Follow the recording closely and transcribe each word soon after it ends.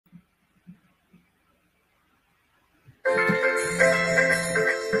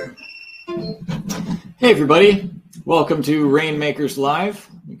Hey everybody, welcome to Rainmakers Live.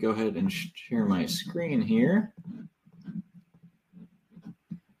 Let me go ahead and share my screen here.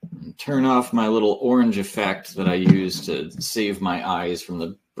 And turn off my little orange effect that I use to save my eyes from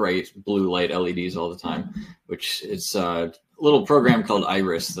the bright blue light LEDs all the time, which is a little program called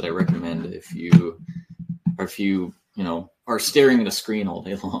Iris that I recommend if you are staring at a screen all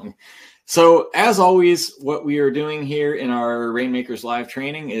day long. So as always, what we are doing here in our Rainmakers Live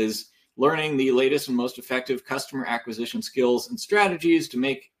training is learning the latest and most effective customer acquisition skills and strategies to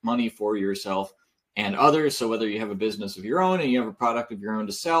make money for yourself and others. So whether you have a business of your own and you have a product of your own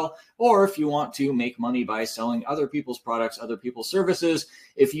to sell, or if you want to make money by selling other people's products, other people's services,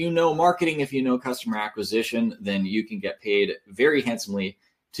 if you know marketing, if you know customer acquisition, then you can get paid very handsomely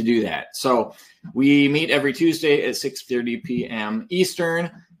to do that. So we meet every Tuesday at 6:30 p.m. Eastern.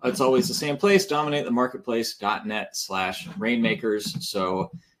 It's always the same place, dominatethemarketplace.net/rainmakers.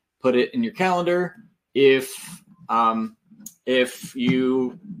 So put it in your calendar if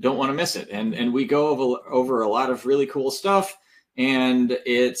you don't want to miss it. And we go over a lot of really cool stuff, and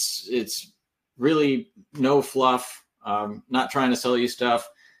it's really no fluff, not trying to sell you stuff.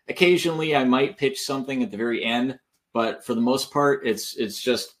 Occasionally I might pitch something at the very end, but for the most part, it's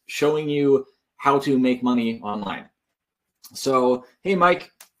just showing you how to make money online. So, hey, Mike,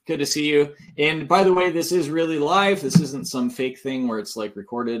 good to see you. And by the way, this is really live. This isn't some fake thing where it's like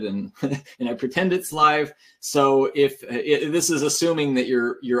recorded and and I pretend it's live. So if this is assuming that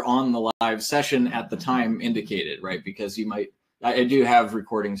you're on the live session at the time indicated, right? Because I do have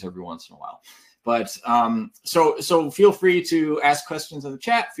recordings every once in a while. But so feel free to ask questions in the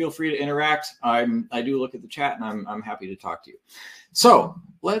chat. Feel free to interact. I do look at the chat, and I'm happy to talk to you. So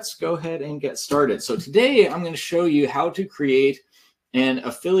let's go ahead and get started. So today I'm going to show you how to create an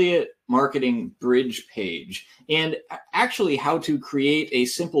affiliate marketing bridge page, and actually how to create a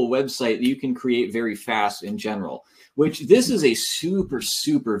simple website that you can create very fast in general, which this is a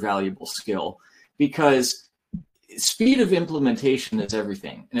super valuable skill, because speed of implementation is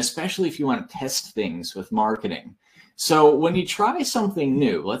everything, and especially if you want to test things with marketing. So when you try something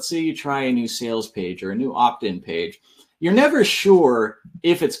new, let's say you try a new sales page or a new opt-in page, you're never sure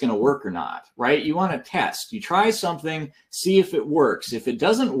if it's going to work or not, right? You want to test. You try something, see if it works. If it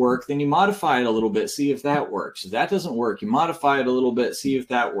doesn't work, then you modify it a little bit, see if that works. If that doesn't work, you modify it a little bit, see if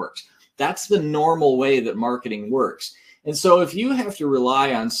that works. That's the normal way that marketing works. And so if you have to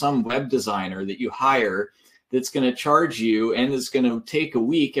rely on some web designer that you hire that's going to charge you and it's going to take a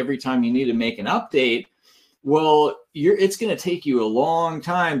week every time you need to make an update, well, it's going to take you a long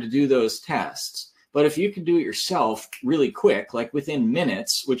time to do those tests. But if you can do it yourself really quick, like within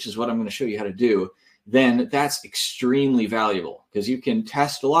minutes, which is what I'm going to show you how to do, then that's extremely valuable, because you can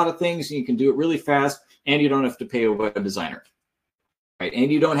test a lot of things and you can do it really fast, and you don't have to pay a web designer, right?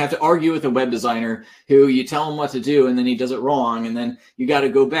 And you don't have to argue with a web designer who you tell him what to do and then he does it wrong, and then you got to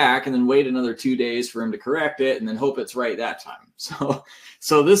go back and then wait another 2 days for him to correct it and then hope it's right that time. So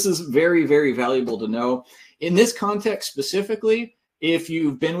this is very valuable to know. In this context specifically, if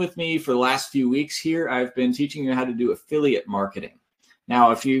you've been with me for the last few weeks here, I've been teaching you how to do affiliate marketing.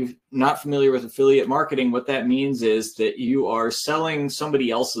 Now, if you're not familiar with affiliate marketing, what that means is that you are selling somebody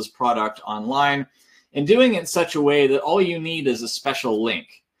else's product online and doing it in such a way that all you need is a special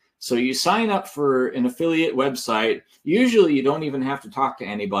link. So you sign up for an affiliate website. Usually you don't even have to talk to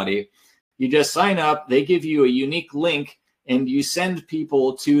anybody. You just sign up, they give you a unique link, and you send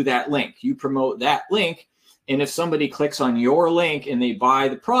people to that link. You promote that link. And if somebody clicks on your link and they buy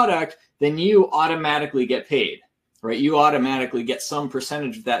the product, then you automatically get paid, right? You automatically get some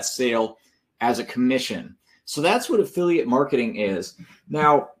percentage of that sale as a commission. So that's what affiliate marketing is.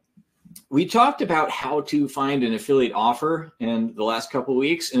 Now, we talked about how to find an affiliate offer in the last couple of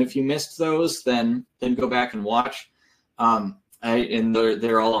weeks. And if you missed those, then go back and watch. And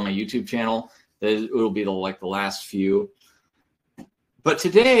they're all on my YouTube channel. It will be the last few. But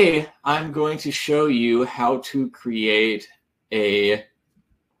today I'm going to show you how to create an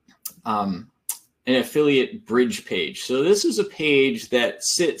affiliate bridge page. So this is a page that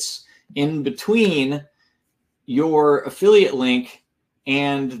sits in between your affiliate link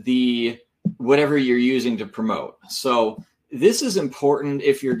and whatever you're using to promote. So this is important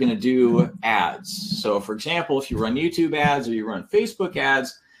if you're going to do ads. So for example, if you run YouTube ads or you run Facebook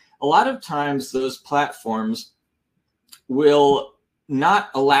ads, a lot of times those platforms will not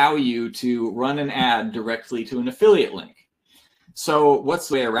allow you to run an ad directly to an affiliate link. So what's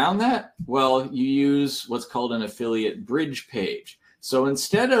the way around that? Well, you use what's called an affiliate bridge page. So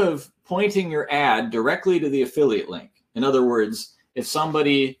instead of pointing your ad directly to the affiliate link, in other words, if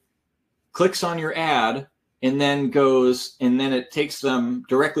somebody clicks on your ad and then it takes them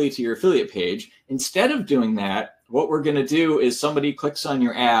directly to your affiliate page. Instead of doing that, what we're going to do is somebody clicks on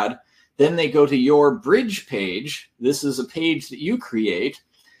your ad, then they go to your bridge page. This is a page that you create,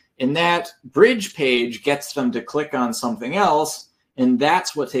 and that bridge page gets them to click on something else, and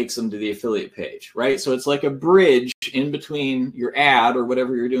that's what takes them to the affiliate page, right? So it's like a bridge in between your ad or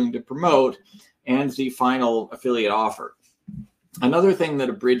whatever you're doing to promote and the final affiliate offer. Another thing that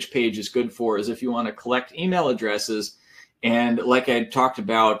a bridge page is good for is if you want to collect email addresses, and like I talked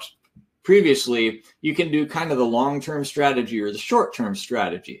about previously, you can do kind of the long-term strategy or the short-term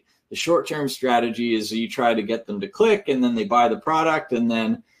strategy. The short-term strategy is you try to get them to click, and then they buy the product, and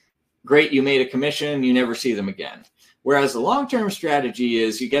then great, you made a commission, you never see them again. Whereas the long-term strategy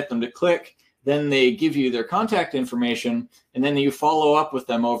is you get them to click, then they give you their contact information, and then you follow up with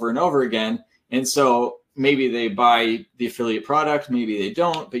them over and over again. And so maybe they buy the affiliate product, maybe they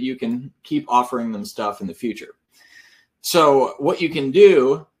don't, but you can keep offering them stuff in the future. So what you can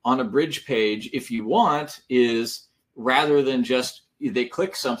do on a bridge page, if you want, is rather than just they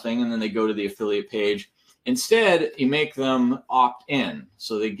click something and then they go to the affiliate page, instead you make them opt in.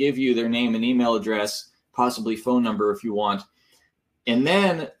 So they give you their name and email address, possibly phone number if you want. And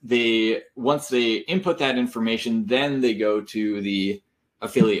then once they input that information, then they go to the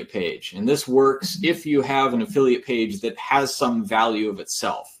affiliate page. And this works if you have an affiliate page that has some value of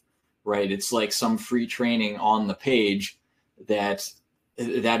itself, right? It's like some free training on the page that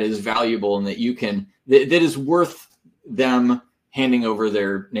is valuable and that is worth them handing over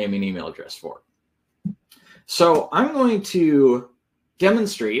their name and email address for. So I'm going to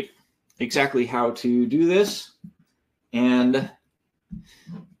demonstrate exactly how to do this. And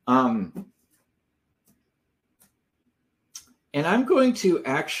I'm going to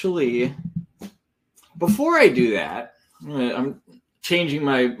actually, before I do that, I'm changing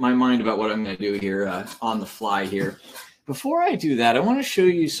my mind about what I'm going to do here on the fly here. Before I do that, I want to show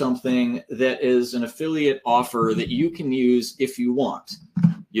you something that is an affiliate offer that you can use if you want.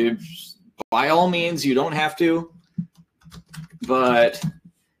 By all means, you don't have to, but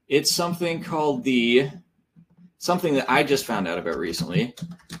it's something called something that I just found out about recently,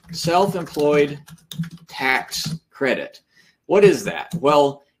 self-employed tax credit. What is that?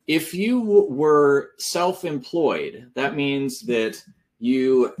 Well, if you were self-employed, that means that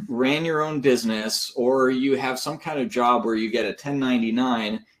you ran your own business or you have some kind of job where you get a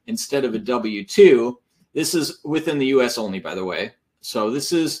 1099 instead of a W-2. This is within the US only, by the way. So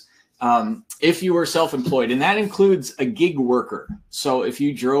this is if you were self-employed, and that includes a gig worker. So if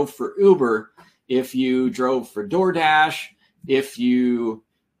you drove for Uber, if you drove for DoorDash, if you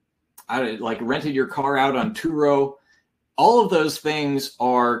rented your car out on Turo, all of those things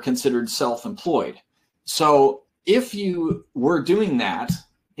are considered self-employed. So if you were doing that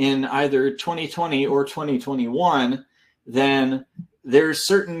in either 2020 or 2021, then there's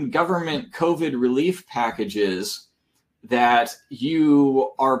certain government COVID relief packages that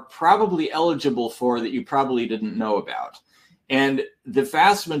you are probably eligible for that you probably didn't know about. And the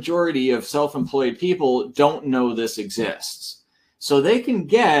vast majority of self-employed people don't know this exists. So they can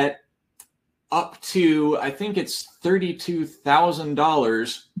get up to, I think it's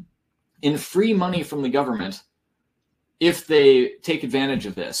 $32,000 in free money from the government if they take advantage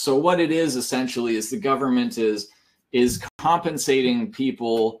of this. So what it is essentially is the government is compensating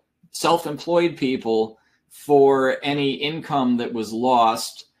people, self-employed people, for any income that was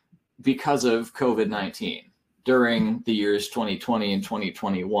lost because of COVID-19 during the years 2020 and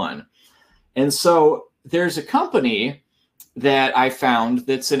 2021. And so there's a company that I found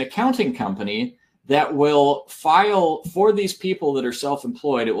that's an accounting company that will file for these people that are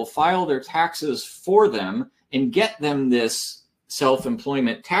self-employed. It will file their taxes for them and get them this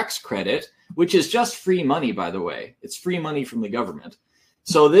self-employment tax credit, which is just free money, by the way. It's free money from the government.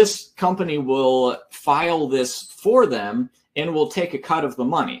 So this company will file this for them and will take a cut of the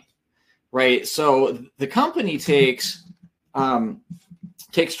money, right? So the company takes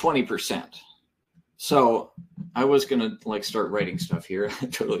 20%. So I was gonna start writing stuff here. I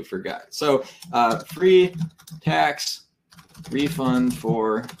totally forgot. So free tax refund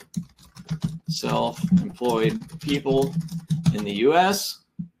for self-employed people in the US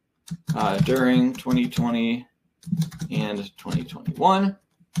during 2020 and 2021.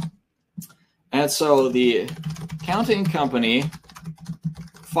 And so the accounting company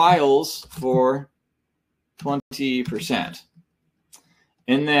files for 20%.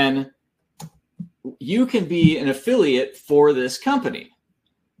 And then you can be an affiliate for this company,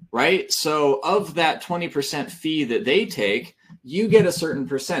 right? So of that 20% fee that they take, you get a certain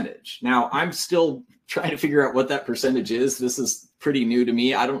percentage. Now, I'm still trying to figure out what that percentage is. This is pretty new to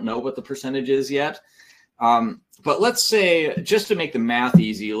me. I don't know what the percentage is yet. But let's say, just to make the math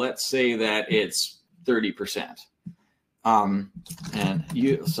easy, let's say that it's 30%. And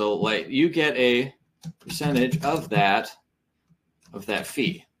you get a percentage of that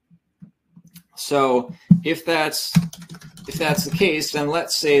fee. So if that's the case, then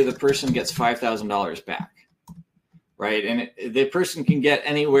let's say the person gets $5,000 back, right? And the person can get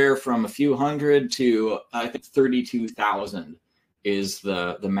anywhere from a few hundred to, I think, 32,000 is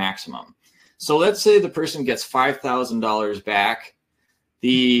the maximum. So let's say the person gets $5,000 back.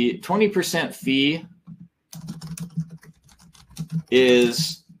 The 20% fee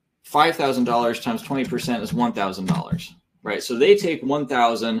is $5,000 times 20% is $1,000, right? So they take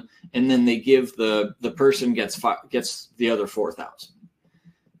 1,000 and then they give the person gets the other 4,000.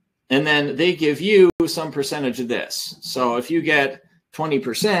 And then they give you some percentage of this. So if you get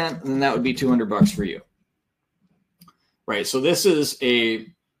 20%, then that would be $200 for you. Right. So this is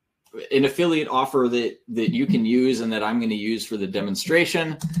an affiliate offer that you can use and that I'm going to use for the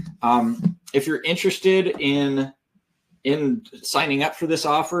demonstration. If you're interested in signing up for this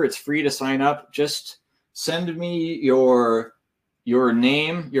offer, it's free to sign up. Just send me your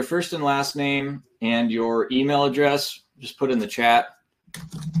name, your first and last name, and your email address. Just put in the chat.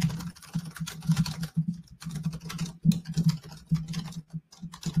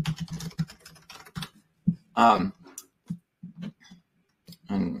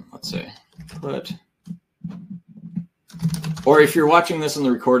 And let's say or if you're watching this in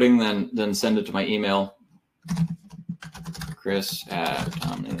the recording, then send it to my email,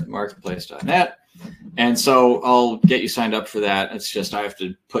 chris@dominantmarketplace.net. And so I'll get you signed up for that. It's just I have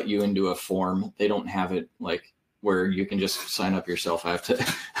to put you into a form. They don't have it like where you can just sign up yourself. I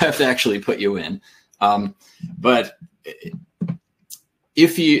have to actually put you in. But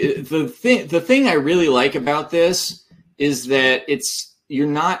if the thing I really like about this is that you're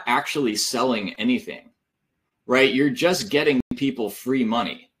not actually selling anything, right? You're just getting people free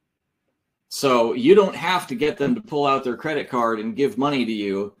money. So you don't have to get them to pull out their credit card and give money to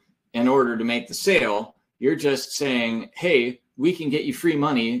you in order to make the sale. You're just saying, hey, we can get you free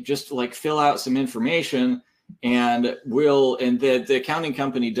money. Just like fill out some information and the accounting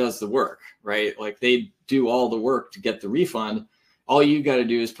company does the work, right? Like they do all the work to get the refund. All you got to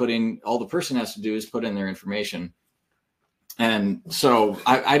do is all the person has to do is put in their information. And so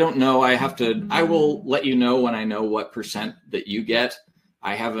I don't know. I will let you know when I know what percent that you get.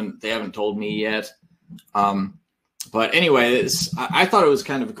 They haven't told me yet. But anyway, I thought it was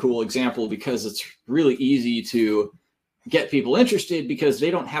kind of a cool example because it's really easy to get people interested because they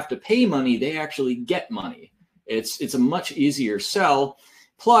don't have to pay money. They actually get money. It's a much easier sell.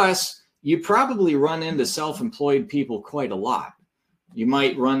 Plus, you probably run into self-employed people quite a lot. You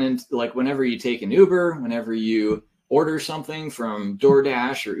might run into, like, whenever you take an Uber, whenever you order something from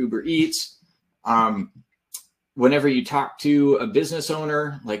DoorDash or Uber Eats, whenever you talk to a business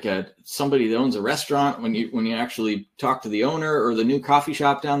owner, like somebody that owns a restaurant, when you actually talk to the owner, or the new coffee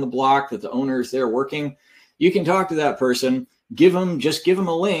shop down the block that the owner is there working, you can talk to that person, just give them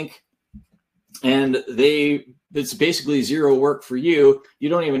a link, and it's basically zero work for you. You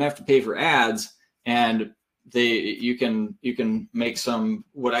don't even have to pay for ads, and you can make some,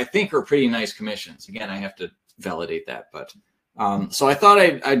 what I think are pretty nice commissions. Again, I have to validate that, but so I thought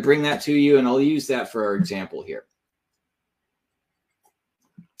I'd bring that to you, and I'll use that for our example here.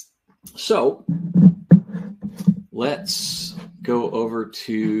 So let's go over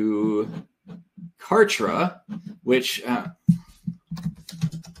to Kartra, which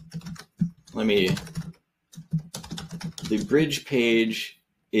the bridge page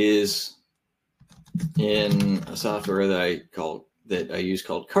is in a software that I use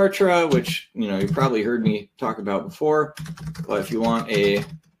called Kartra, which you've probably heard me talk about before. But if you want a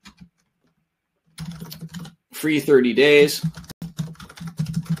free 30 days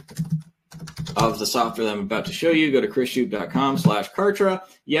of the software that I'm about to show you, go to chrisshoup.com/Kartra.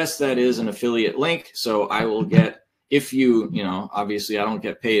 Yes, that is an affiliate link. So I will get, if obviously I don't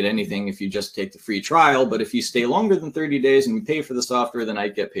get paid anything if you just take the free trial, but if you stay longer than 30 days and you pay for the software, then I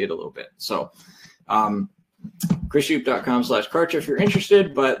get paid a little bit. So chrisshoup.com/Kartra if you're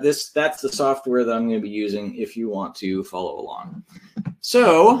interested, but that's the software that I'm going to be using if you want to follow along.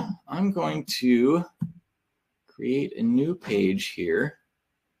 So I'm going to create a new page here,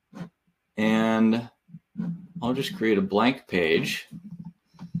 and I'll just create a blank page,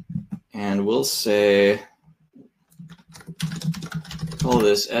 and we'll call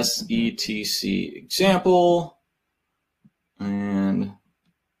this SETC example. And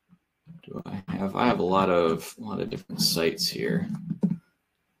I have a lot of different sites here.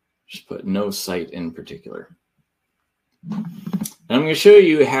 Just put no site in particular. And I'm going to show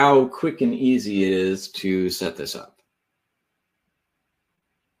you how quick and easy it is to set this up.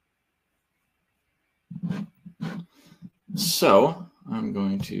 So I'm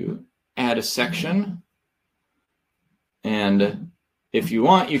going to add a section. And if you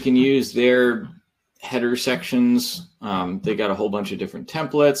want, you can use their header sections. They got a whole bunch of different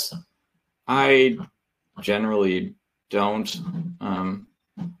templates. I generally don't.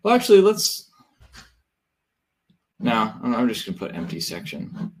 Well, actually, no, I'm just going to put empty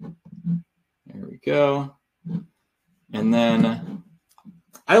section. There we go. And then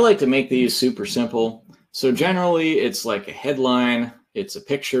I like to make these super simple. So generally, it's like a headline, it's a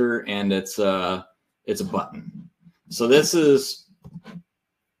picture, and it's a button. So this is,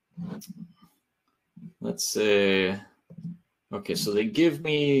 let's say, okay, so they give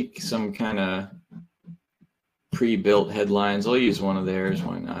me some kind of pre-built headlines. I'll use one of theirs,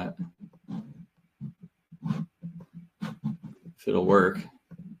 why not? If it'll work.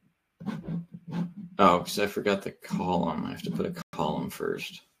 Oh, because I forgot the column. I have to put a column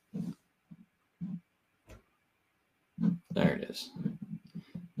first. There it is.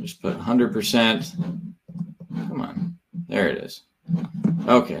 Just put 100%. Come on. There it is.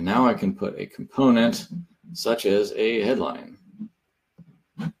 Okay, now I can put a component such as a headline.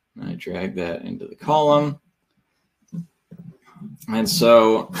 I drag that into the column. And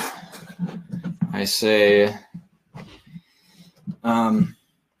so I say,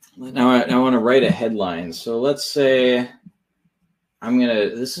 now I want to write a headline. So let's say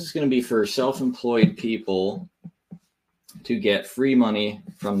this is going to be for self-employed people to get free money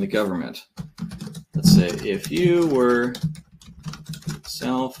from the government. Let's say if you were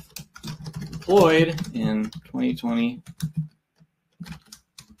self-employed in 2020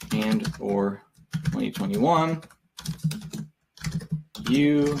 and or 2021,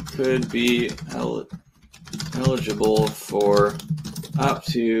 you could be eligible for up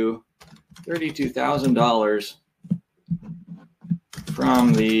to $32,000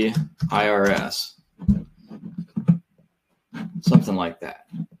 from the IRS. Something like that.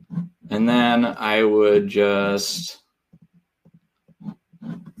 And then I would just,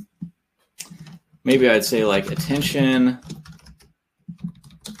 maybe I'd say like, attention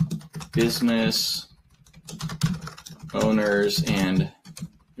business owners and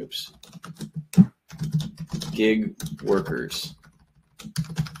gig workers.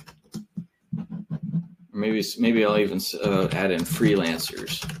 Maybe I'll even add in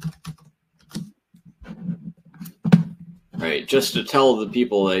freelancers. Right, just to tell the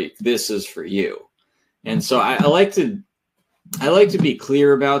people that this is for you. And so I like to be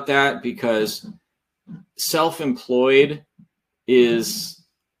clear about that, because self-employed it's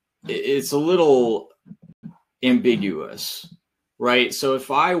a little ambiguous, right? So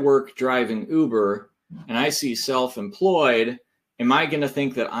if I work driving Uber and I see self-employed, am I going to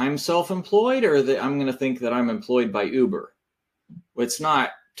think that I'm self-employed, or that I'm going to think that I'm employed by Uber? Well, it's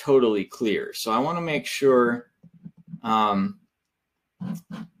not totally clear. So I want to make sure. In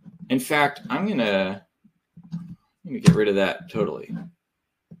fact, I'm gonna get rid of that totally.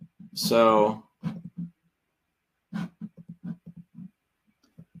 So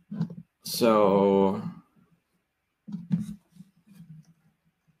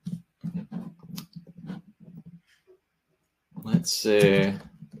let's say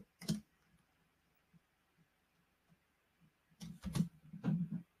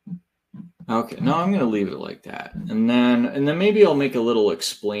okay, no, I'm going to leave it like that. And then maybe I'll make a little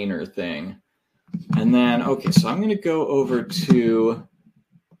explainer thing. And then, okay, so I'm going to go over to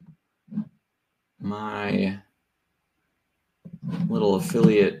my little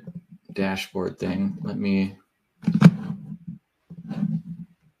affiliate dashboard thing. Let me go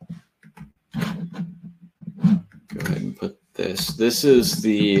ahead and put this. This is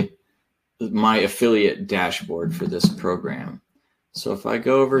my affiliate dashboard for this program. So if I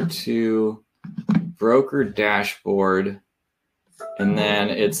go over to broker dashboard, and then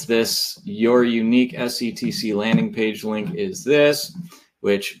it's this, your unique SCTC landing page link is this,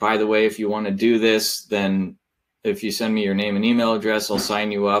 which, by the way, if you want to do this, then if you send me your name and email address, I'll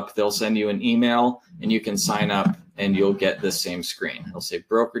sign you up. They'll send you an email and you can sign up and you'll get this same screen. It'll say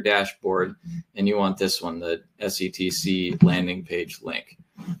broker dashboard, and you want this one, the SCTC landing page link.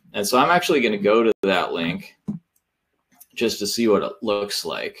 And so I'm actually going to go to that link just to see what it looks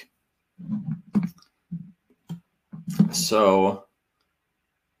like. So,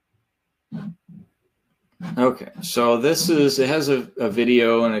 okay, so it has a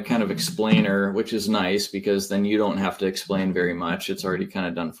video and a kind of explainer, which is nice because then you don't have to explain very much. It's already kind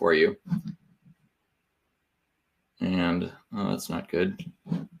of done for you. And, oh, that's not good.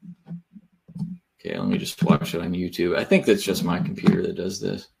 Okay, let me just watch it on YouTube. I think that's just my computer that does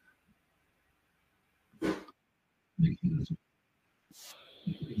this.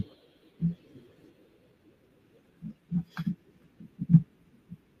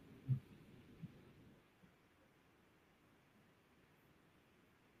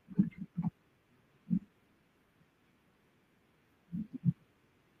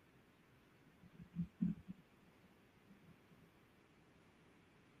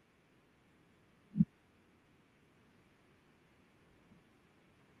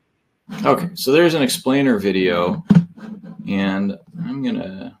 Okay, so there's an explainer video, and I'm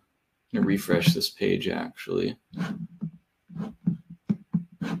gonna refresh this page actually.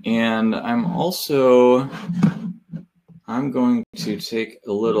 And I'm going to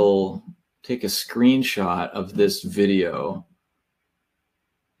take a screenshot of this video.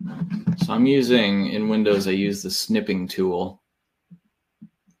 So I'm using, in Windows, I use the snipping tool.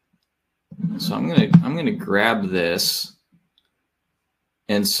 So I'm gonna grab this.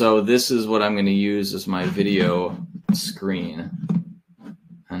 And so this is what I'm going to use as my video screen.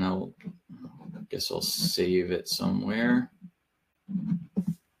 And I guess I'll save it somewhere.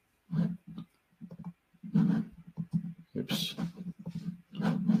 Oops.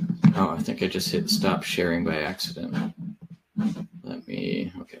 Oh, I think I just hit stop sharing by accident.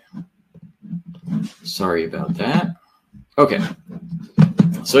 Okay. Sorry about that. Okay.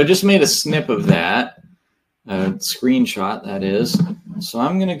 So I just made a snip of that, a screenshot that is. So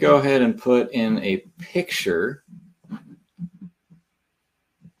I'm going to go ahead and put in a picture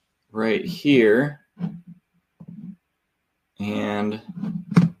right here, and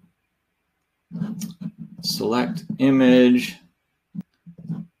select image.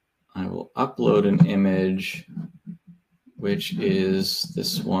 I will upload an image, which is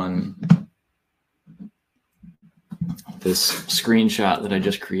this one, this screenshot that I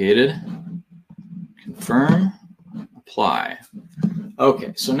just created. Confirm, apply.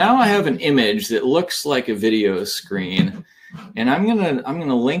 Okay, so now I have an image that looks like a video screen, and I'm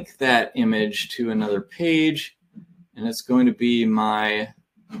gonna link that image to another page, and it's going to be my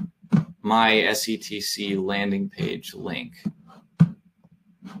SETC landing page link.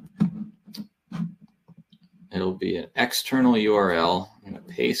 It'll be an external URL. I'm gonna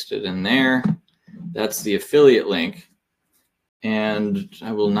paste it in there. That's the affiliate link, and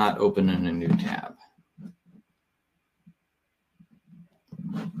I will not open in a new tab.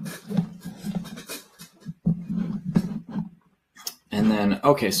 And then,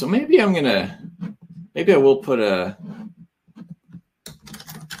 okay, so maybe I will put a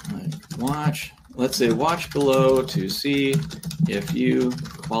watch, let's say watch below to see if you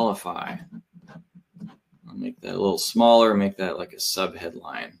qualify. I'll make that a little smaller, make that like a sub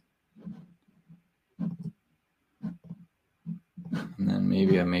headline. And then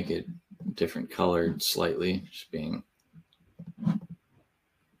maybe I make it different colored slightly, just being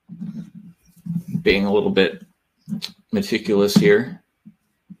a little bit meticulous here.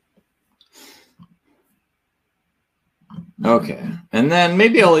 Okay, and then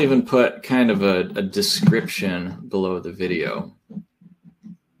maybe I'll even put kind of a description below the video.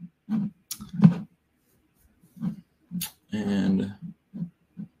 And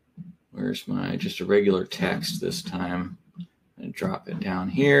where's my, just a regular text this time. And drop it down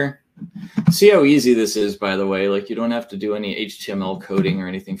here. See how easy this is, by the way. Like, you don't have to do any HTML coding or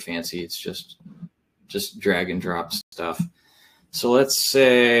anything fancy. It's just drag and drop stuff. So let's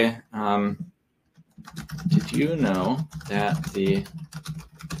say, did you know that the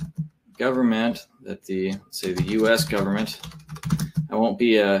government, let's say the U.S. government, I won't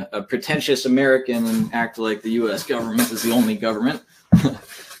be a pretentious American and act like the U.S. government is the only government.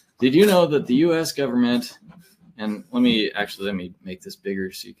 Did you know that the U.S. government, and let me make this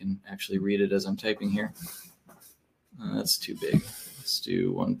bigger so you can actually read it as I'm typing here. That's too big. Let's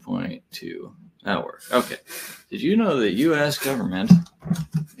do 1.2. That'll work. Okay. Did you know the U.S. government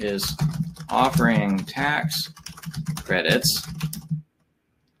is offering tax credits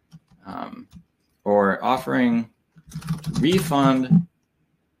or offering to refund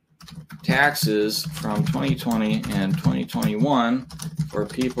taxes from 2020 and 2021 for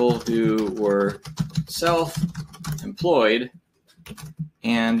people who were self-employed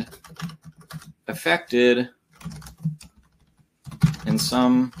and affected in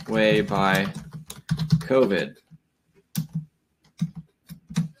some way by COVID?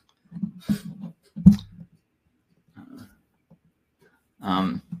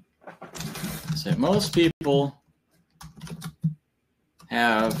 So most people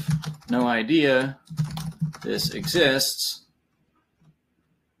have no idea this exists,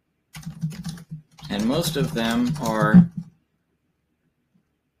 and most of them are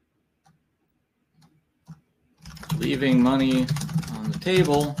leaving money on the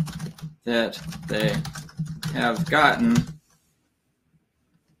table that they have gotten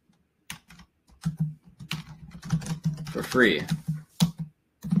for free.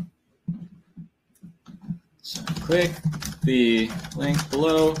 So click the link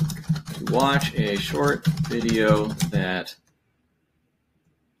below to watch a short video that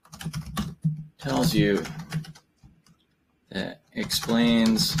tells you, that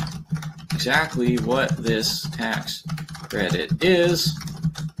explains exactly what this tax credit is,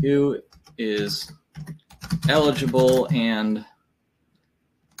 who is eligible, and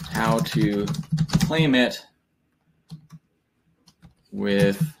how to claim it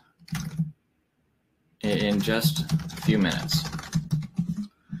in just a few minutes.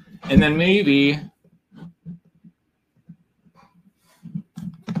 And then maybe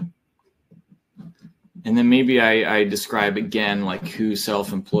I describe again like who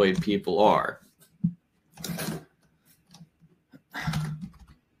self-employed people are.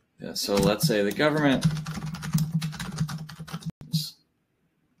 Yeah, so let's say the government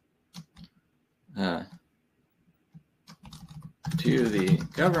to the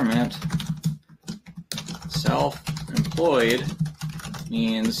government, self-employed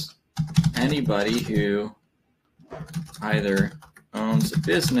means anybody who either owns a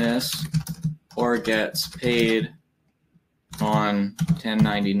business or gets paid on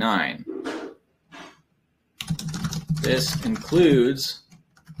 1099. This includes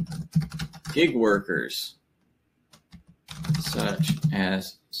gig workers, such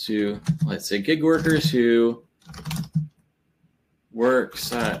as let's say gig workers who work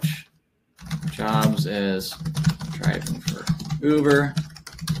such jobs as driving for Uber,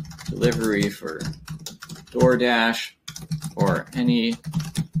 delivery for DoorDash, or any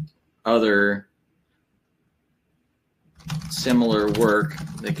other similar work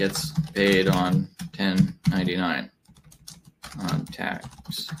that gets paid on 1099, on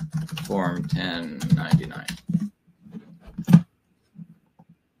tax form 1099.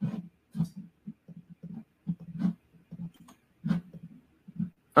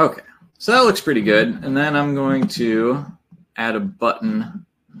 Okay, so that looks pretty good. And then I'm going to add a button.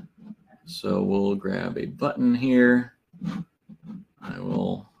 So we'll grab a button here. I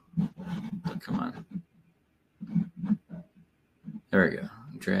will, come on. There we go.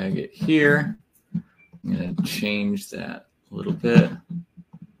 Drag it here. I'm going to change that a little bit.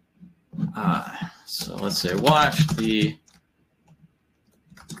 So let's say watch the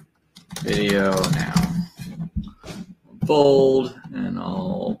video now. Bold, and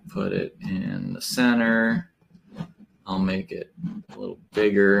I'll put it in the center. I'll make it a little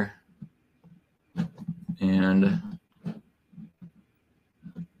bigger. And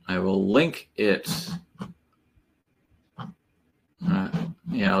I will link it.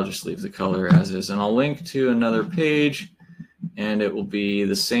 Yeah, I'll just leave the color as is. And I'll link to another page, and it will be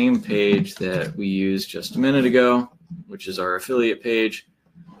the same page that we used just a minute ago, which is our affiliate page.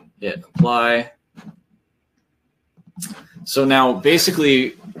 Hit apply. So now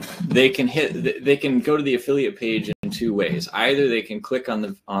basically they can go to the affiliate page in two ways. Either they can click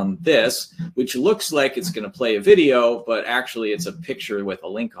on this, which looks like it's going to play a video, but actually it's a picture with a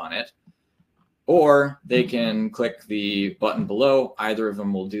link on it. Or they can click the button below. Either of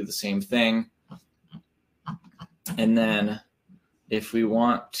them will do the same thing. And then if we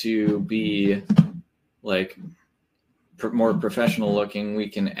want to be like more professional looking, we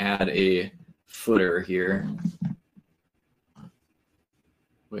can add a footer here,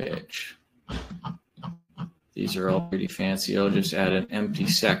 which these are all pretty fancy. I'll just add an empty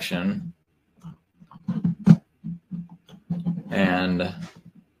section, and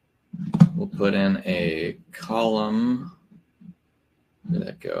we'll put in a column. Where did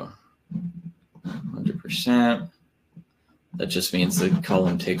that go? 100%. That just means the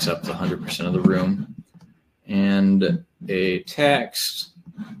column takes up the 100% of the room. And a text,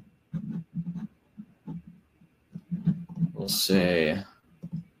 we'll say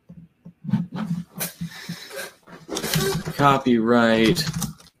copyright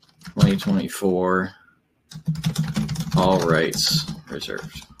 2024, all rights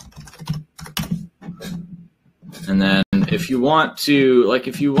reserved. And then if you want to, like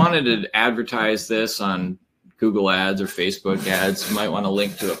if you wanted to advertise this on Google Ads or Facebook ads, you might want to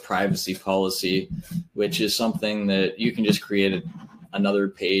link to a privacy policy, which is something that you can just create another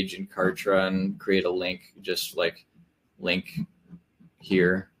page in Kartra and create a link, just like link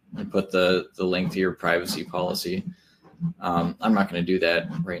here and put the link to your privacy policy. I'm not going to do that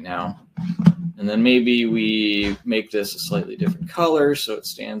right now. And then maybe we make this a slightly different color so it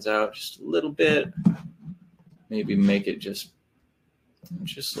stands out just a little bit. Maybe make it just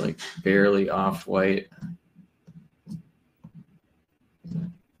like barely off-white.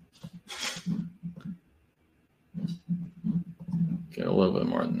 get a little bit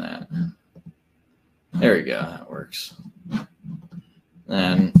more than that. There we go. That works.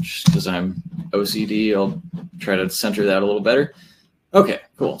 And just because I'm OCD, I'll try to center that a little better. Okay,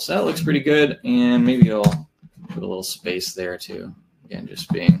 cool. So that looks pretty good. And maybe I'll put a little space there too. Again,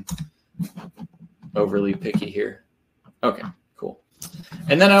 just being overly picky here. Okay, cool.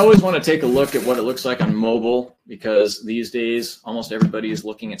 And then I always want to take a look at what it looks like on mobile, because these days almost everybody is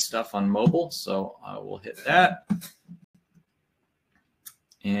looking at stuff on mobile. So I will hit that.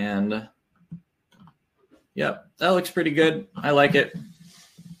 And yep, that looks pretty good. I like it.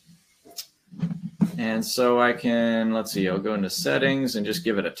 And so I can, let's see, I'll go into settings and just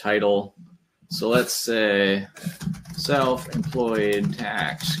give it a title. So let's say self-employed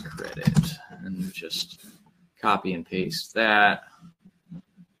tax credit, and just copy and paste that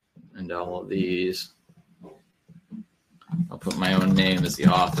into all of these. I'll put my own name as the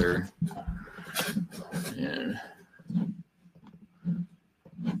author. And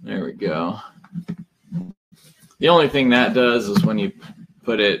there we go. The only thing that does is when you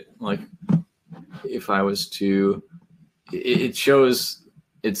put it, like, if I was to, it shows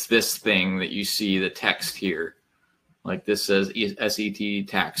it's this thing that you see, the text here. Like this says SET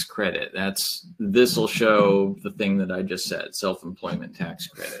tax credit. This will show the thing that I just said, self-employment tax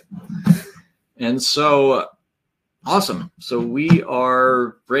credit. And so, awesome. So we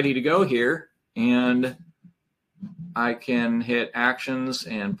are ready to go here, and I can hit actions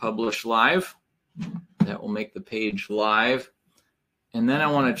and publish live. That will make the page live. And then I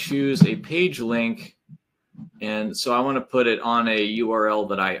want to choose a page link. And so I want to put it on a URL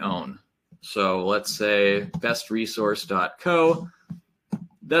that I own. So let's say bestresource.co.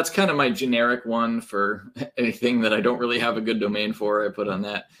 That's kind of my generic one for anything that I don't really have a good domain for. I put on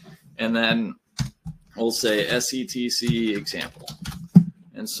that. And then we'll say SETC example.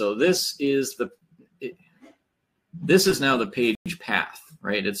 And so this is now the page path,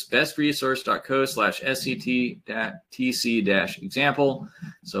 right? It's bestresource.co/SETTC-example.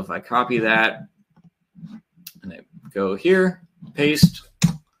 So if I copy that and I go here, paste,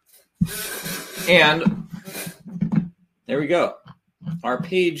 and there we go. Our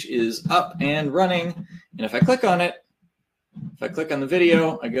page is up and running. And if I click on it, if I click on the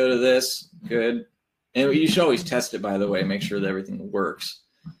video, I go to this, good. And you should always test it, by the way, make sure that everything works.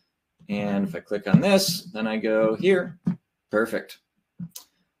 And if I click on this, then I go here. Perfect.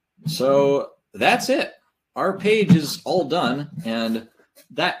 So that's it. Our page is all done. And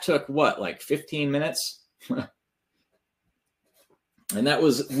that took what, like 15 minutes? And that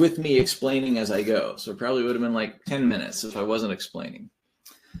was with me explaining as I go. So it probably would have been like 10 minutes if I wasn't explaining.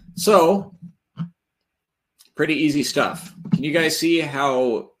 So pretty easy stuff. Can you guys see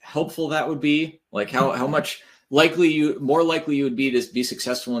how helpful that would be? Like how much more likely you would be to be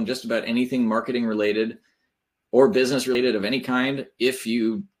successful in just about anything marketing related or business related of any kind if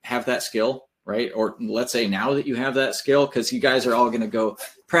you have that skill, right? Or let's say now that you have that skill, because you guys are all going to go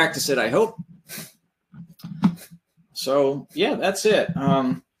practice it, I hope. So yeah, that's it.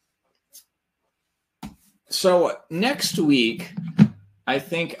 So next week, I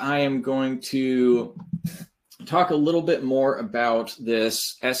think I am going to talk a little bit more about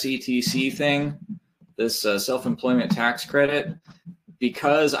this SETC thing, this self-employment tax credit,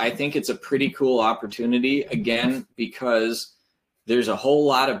 because I think it's a pretty cool opportunity. Again, because there's a whole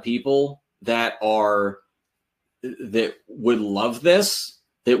lot of people that would love this,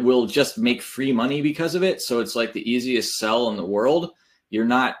 that will just make free money because of it. So it's like the easiest sell in the world. You're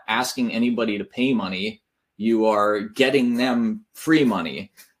not asking anybody to pay money. You are getting them free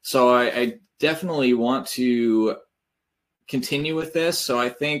money. So I definitely want to continue with this. So I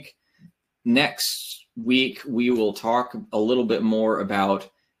think next week we will talk a little bit more about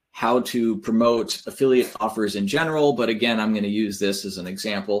how to promote affiliate offers in general. But again, I'm going to use this as an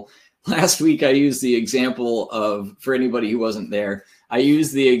example. Last week, I used the example of, for anybody who wasn't there, I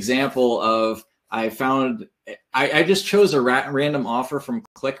used the example of, I just chose a random offer from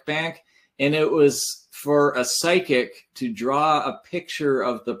ClickBank, and it was for a psychic to draw a picture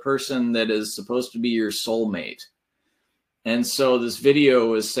of the person that is supposed to be your soulmate. And so this video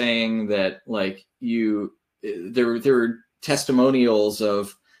was saying that, like, there were testimonials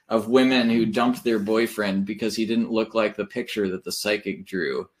of women who dumped their boyfriend because he didn't look like the picture that the psychic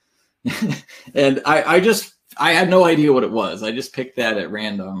drew. And I had no idea what it was. I just picked that at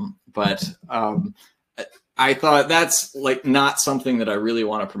random, but I thought that's like not something that I really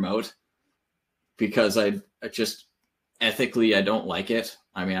want to promote, because I just ethically, I don't like it.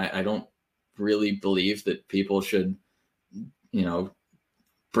 I mean, I don't really believe that people should,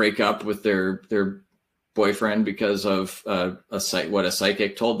 break up with their boyfriend because of what a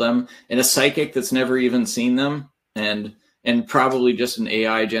psychic told them, and a psychic that's never even seen them. And and probably just an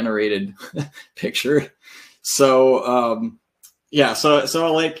AI generated picture. So yeah,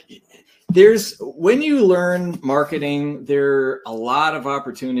 so like when you learn marketing, there are a lot of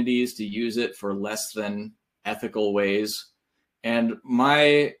opportunities to use it for less than ethical ways. And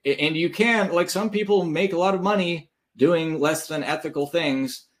you can, like, some people make a lot of money doing less than ethical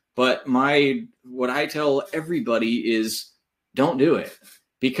things, but what I tell everybody is don't do it,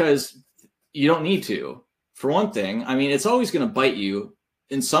 because you don't need to. For one thing, I mean, it's always going to bite you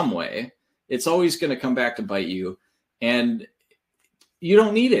in some way. It's always going to come back to bite you, and you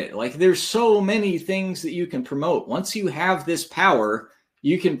don't need it. Like, there's so many things that you can promote. Once you have this power,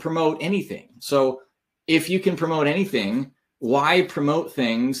 you can promote anything. So if you can promote anything, why promote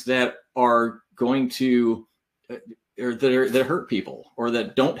things that are going to or that hurt people or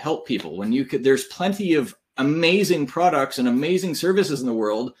that don't help people, when there's plenty of amazing products and amazing services in the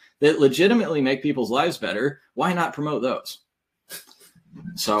world that legitimately make people's lives better? Why not promote those?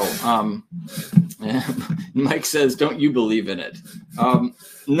 So Mike says, don't you believe in it?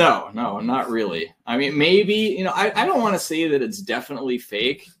 No, not really. I mean, maybe, I don't want to say that it's definitely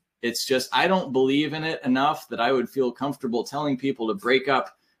fake. It's just, I don't believe in it enough that I would feel comfortable telling people to break up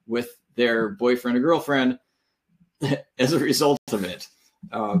with their boyfriend or girlfriend as a result of it.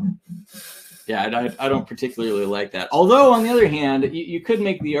 Yeah, I don't particularly like that. Although, on the other hand, you could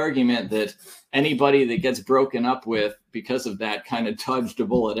make the argument that anybody that gets broken up with because of that kind of dodged a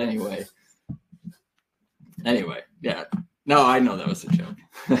bullet anyway. Anyway, yeah. No, I know that was a joke.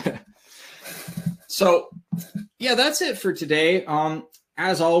 So, yeah, that's it for today.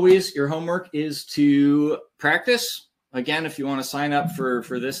 As always, your homework is to practice. Again, if you want to sign up for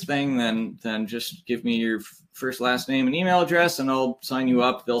this thing, then just give me your first, last name, and email address, and I'll sign you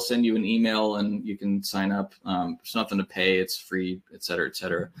up. They'll send you an email, and you can sign up. There's nothing to pay. It's free, et cetera, et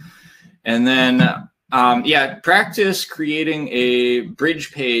cetera. And then, yeah, practice creating a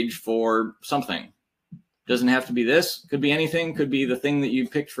bridge page for something. Doesn't have to be this. Could be anything. Could be the thing that you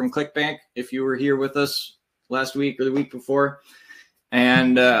picked from ClickBank if you were here with us last week or the week before.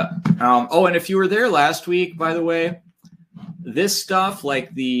 And oh, and if you were there last week, by the way, this stuff,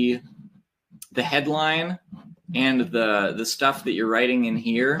 like the headline and the stuff that you're writing in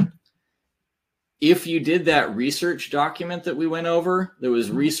here, if you did that research document that we went over, that was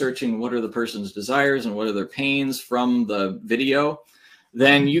researching what are the person's desires and what are their pains from the video,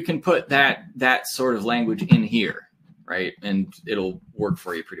 then you can put that sort of language in here, right? And it'll work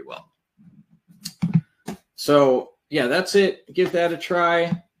for you pretty well. So yeah, that's it. Give that a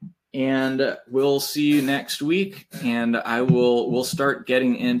try, and we'll see you next week. And we'll start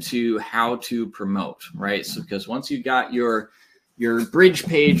getting into how to promote, right? So, because once you've got your bridge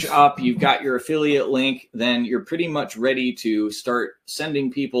page up, you've got your affiliate link, then you're pretty much ready to start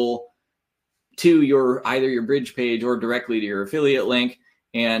sending people to either your bridge page or directly to your affiliate link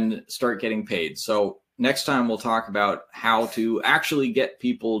and start getting paid. So next time we'll talk about how to actually get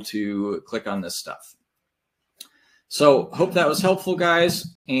people to click on this stuff. So hope that was helpful,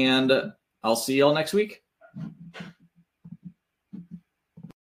 guys, and I'll see y'all next week.